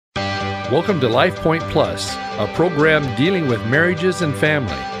Welcome to Life Point Plus, a program dealing with marriages and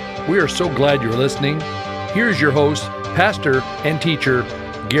family. We are so glad you're listening. Here's your host, pastor and teacher,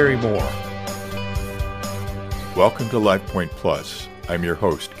 Gary Moore. Welcome to Life Point Plus. I'm your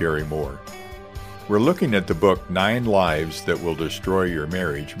host, Gary Moore. We're looking at the book 9 Lives That Will Destroy Your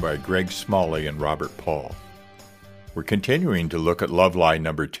Marriage by Greg Smalley and Robert Paul. We're continuing to look at love lie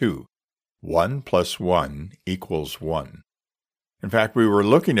number 2, 1 + 1 = 1. In fact, we were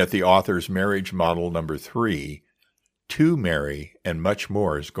looking at the author's marriage model number 3, to marry, and much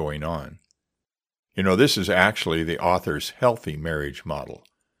more is going on. You know, this is actually the author's healthy marriage model.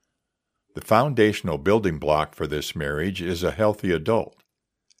 The foundational building block for this marriage is a healthy adult.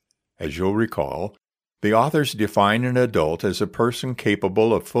 As you'll recall, the authors define an adult as a person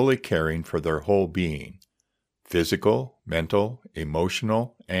capable of fully caring for their whole being, physical, mental,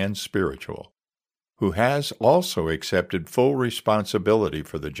 emotional, and spiritual, who has also accepted full responsibility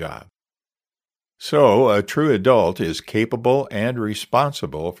for the job. So, a true adult is capable and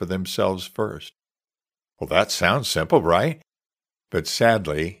responsible for themselves first. Well, that sounds simple, right? But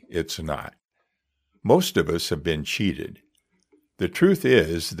sadly, it's not. Most of us have been cheated. The truth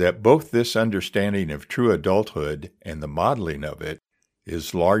is that both this understanding of true adulthood and the modeling of it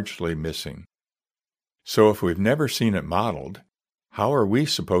is largely missing. So if we've never seen it modeled, how are we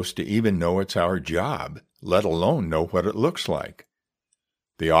supposed to even know it's our job, let alone know what it looks like?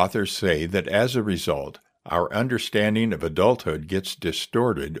 The authors say that as a result, our understanding of adulthood gets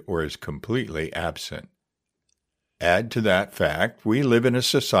distorted or is completely absent. Add to that fact, we live in a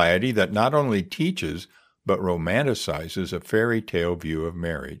society that not only teaches, but romanticizes a fairy tale view of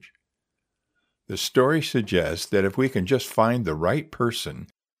marriage. The story suggests that if we can just find the right person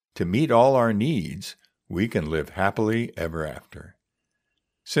to meet all our needs, we can live happily ever after.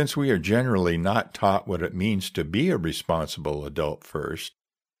 Since we are generally not taught what it means to be a responsible adult first,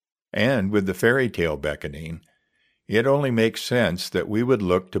 and with the fairy tale beckoning, it only makes sense that we would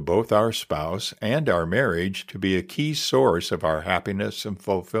look to both our spouse and our marriage to be a key source of our happiness and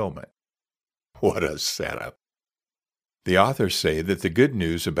fulfillment. What a setup. The authors say that the good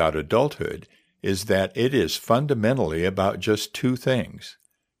news about adulthood is that it is fundamentally about just 2 things,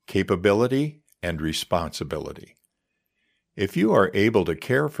 capability and responsibility. If you are able to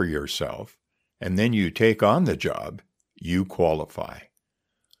care for yourself, and then you take on the job, you qualify.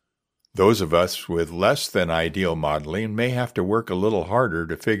 Those of us with less than ideal modeling may have to work a little harder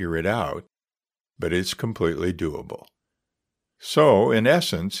to figure it out, but it's completely doable. So, in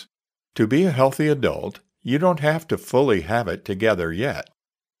essence, to be a healthy adult, you don't have to fully have it together yet.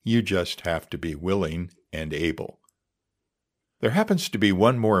 You just have to be willing and able. There happens to be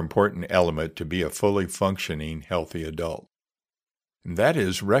one more important element to be a fully functioning, healthy adult. And that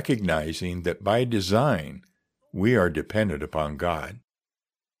is recognizing that by design, we are dependent upon God.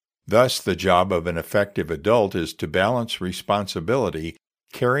 Thus, the job of an effective adult is to balance responsibility,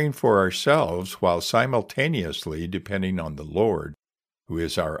 caring for ourselves while simultaneously depending on the Lord, who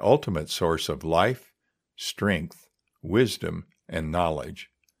is our ultimate source of life, strength, wisdom, and knowledge.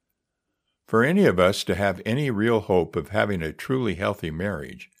 For any of us to have any real hope of having a truly healthy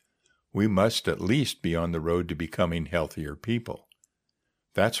marriage, we must at least be on the road to becoming healthier people.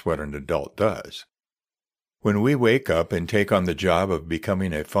 That's what an adult does. When we wake up and take on the job of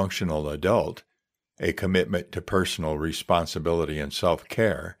becoming a functional adult, a commitment to personal responsibility and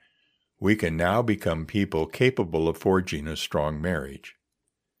self-care, we can now become people capable of forging a strong marriage.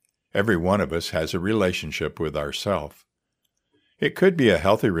 Every one of us has a relationship with ourself. It could be a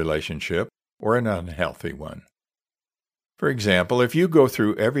healthy relationship or an unhealthy one. For example, if you go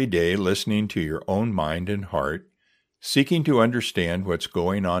through every day listening to your own mind and heart, seeking to understand what's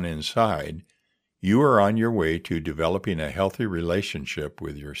going on inside, you are on your way to developing a healthy relationship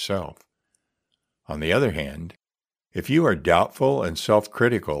with yourself. On the other hand, if you are doubtful and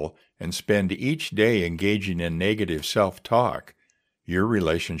self-critical and spend each day engaging in negative self-talk, your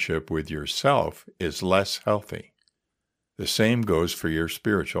relationship with yourself is less healthy. The same goes for your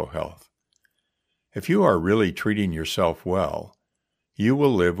spiritual health. If you are really treating yourself well, you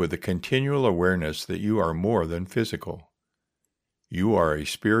will live with a continual awareness that you are more than physical. You are a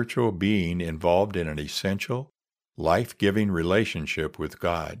spiritual being involved in an essential, life-giving relationship with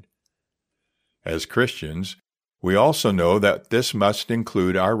God. As Christians, we also know that this must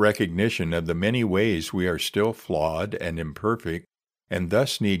include our recognition of the many ways we are still flawed and imperfect, and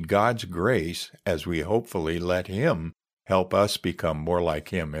thus need God's grace as we hopefully let Him help us become more like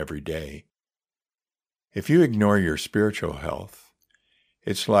Him every day. If you ignore your spiritual health,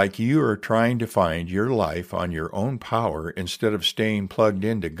 it's like you are trying to find your life on your own power instead of staying plugged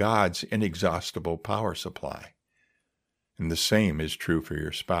into God's inexhaustible power supply. And the same is true for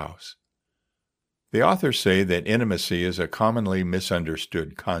your spouse. The authors say that intimacy is a commonly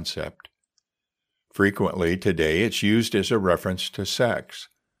misunderstood concept. Frequently today it's used as a reference to sex.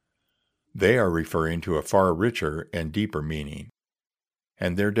 They are referring to a far richer and deeper meaning,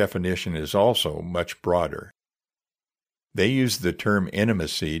 and their definition is also much broader. They use the term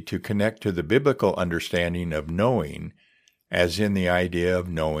intimacy to connect to the biblical understanding of knowing, as in the idea of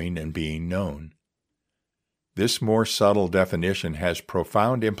knowing and being known. This more subtle definition has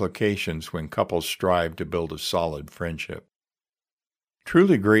profound implications when couples strive to build a solid friendship.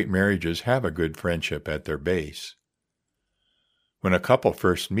 Truly great marriages have a good friendship at their base. When a couple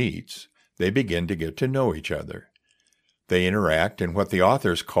first meets, they begin to get to know each other. They interact in what the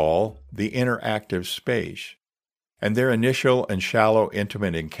authors call the interactive space, and their initial and shallow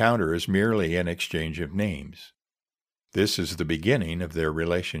intimate encounter is merely an exchange of names. This is the beginning of their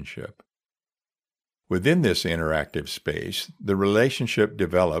relationship. Within this interactive space, the relationship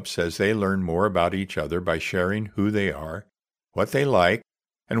develops as they learn more about each other by sharing who they are, what they like,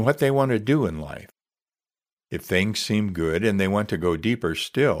 and what they want to do in life. If things seem good and they want to go deeper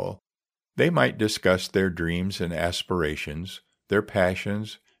still, they might discuss their dreams and aspirations, their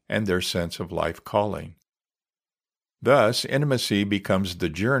passions, and their sense of life calling. Thus, intimacy becomes the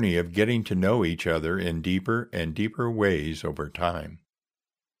journey of getting to know each other in deeper and deeper ways over time.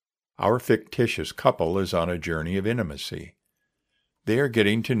 Our fictitious couple is on a journey of intimacy. They are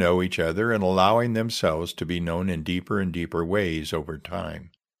getting to know each other and allowing themselves to be known in deeper and deeper ways over time.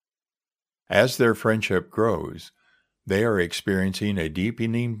 As their friendship grows, they are experiencing a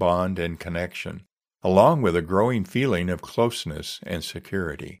deepening bond and connection, along with a growing feeling of closeness and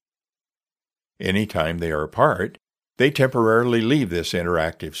security. Anytime they are apart, they temporarily leave this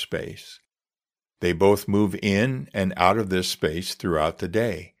interactive space. They both move in and out of this space throughout the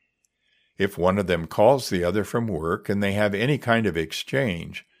day. If one of them calls the other from work and they have any kind of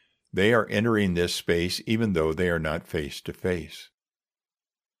exchange, they are entering this space even though they are not face to face.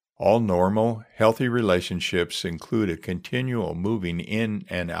 All normal, healthy relationships include a continual moving in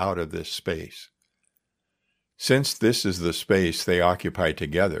and out of this space. Since this is the space they occupy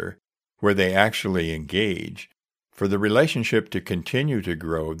together, where they actually engage, for the relationship to continue to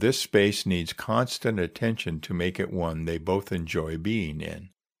grow, this space needs constant attention to make it one they both enjoy being in.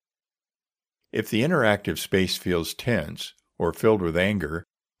 If the interactive space feels tense, or filled with anger,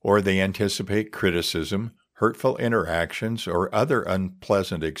 or they anticipate criticism, hurtful interactions, or other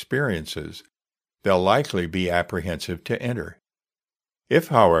unpleasant experiences, they'll likely be apprehensive to enter. If,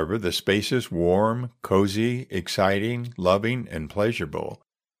 however, the space is warm, cozy, exciting, loving, and pleasurable,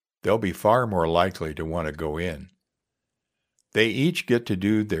 they'll be far more likely to want to go in. They each get to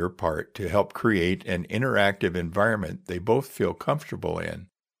do their part to help create an interactive environment they both feel comfortable in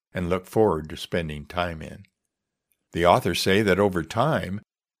and look forward to spending time in. The authors say that over time,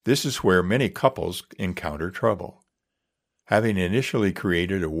 this is where many couples encounter trouble. Having initially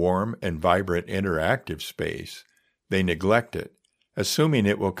created a warm and vibrant interactive space, they neglect it, assuming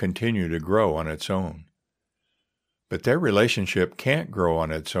it will continue to grow on its own. But their relationship can't grow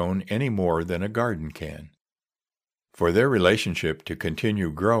on its own any more than a garden can. For their relationship to continue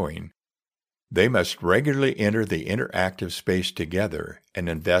growing, they must regularly enter the interactive space together and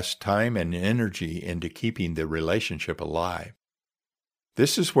invest time and energy into keeping the relationship alive.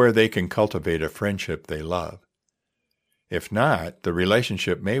 This is where they can cultivate a friendship they love. If not, the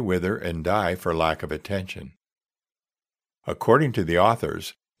relationship may wither and die for lack of attention. According to the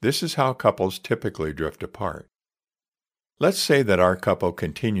authors, this is how couples typically drift apart. Let's say that our couple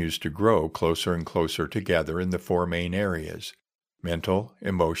continues to grow closer and closer together in the four main areas: mental,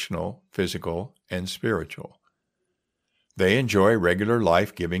 emotional, physical, and spiritual. They enjoy regular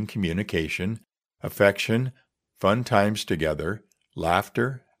life-giving communication, affection, fun times together,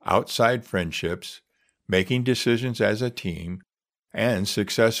 laughter, outside friendships, making decisions as a team, and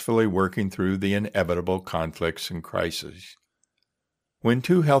successfully working through the inevitable conflicts and crises. When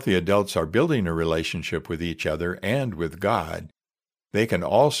two healthy adults are building a relationship with each other and with God, they can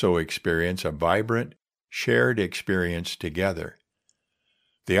also experience a vibrant, shared experience together.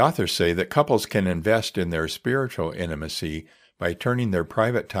 The authors say that couples can invest in their spiritual intimacy by turning their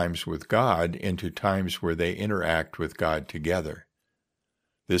private times with God into times where they interact with God together.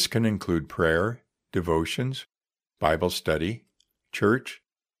 This can include prayer, devotions, Bible study, church,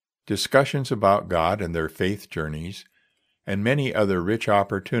 discussions about God and their faith journeys, and many other rich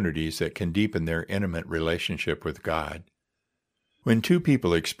opportunities that can deepen their intimate relationship with God. When two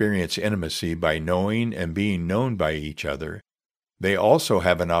people experience intimacy by knowing and being known by each other, they also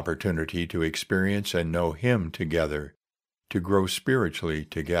have an opportunity to experience and know Him together, to grow spiritually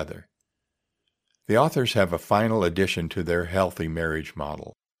together. The authors have a final addition to their healthy marriage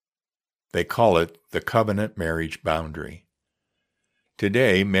model. They call it the covenant marriage boundary.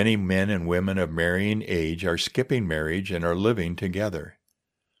 Today, many men and women of marrying age are skipping marriage and are living together.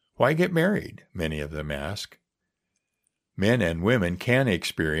 Why get married? Many of them ask. Men and women can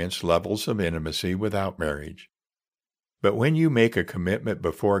experience levels of intimacy without marriage. But when you make a commitment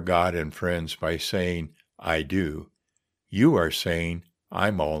before God and friends by saying, I do, you are saying,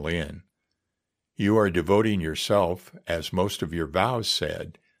 I'm all in. You are devoting yourself, as most of your vows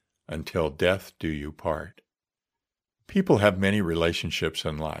said, until death do you part. People have many relationships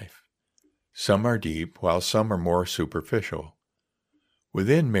in life. Some are deep, while some are more superficial.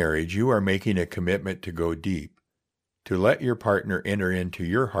 Within marriage, you are making a commitment to go deep, to let your partner enter into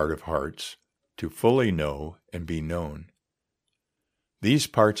your heart of hearts, to fully know and be known. These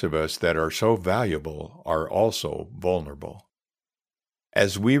parts of us that are so valuable are also vulnerable.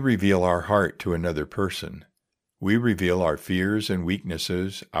 As we reveal our heart to another person, we reveal our fears and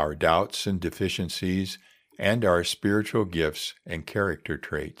weaknesses, our doubts and deficiencies, and our spiritual gifts and character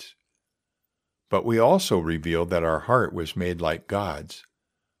traits. But we also reveal that our heart was made like God's,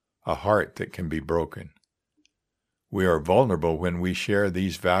 a heart that can be broken. We are vulnerable when we share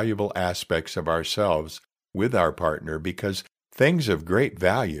these valuable aspects of ourselves with our partner because things of great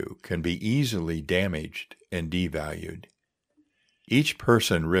value can be easily damaged and devalued. Each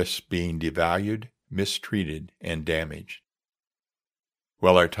person risks being devalued, mistreated, and damaged.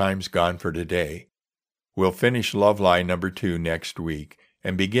 Well, our time's gone for today. We'll finish Love Lie number 2 next week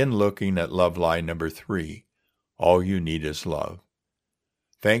and begin looking at Love Lie number 3, All You Need Is Love.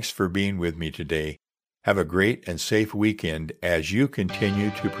 Thanks for being with me today. Have a great and safe weekend as you continue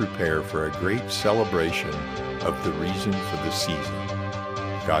to prepare for a great celebration of the reason for the season.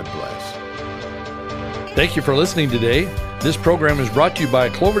 God bless. Thank you for listening today. This program is brought to you by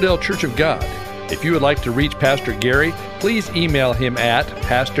Cloverdale Church of God. If you would like to reach Pastor Gary, please email him at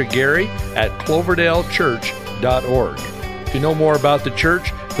pastorgary@cloverdalechurch.org. To know more about the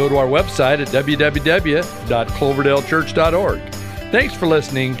church, go to our website at www.cloverdalechurch.org. Thanks for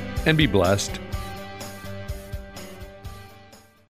listening, and be blessed.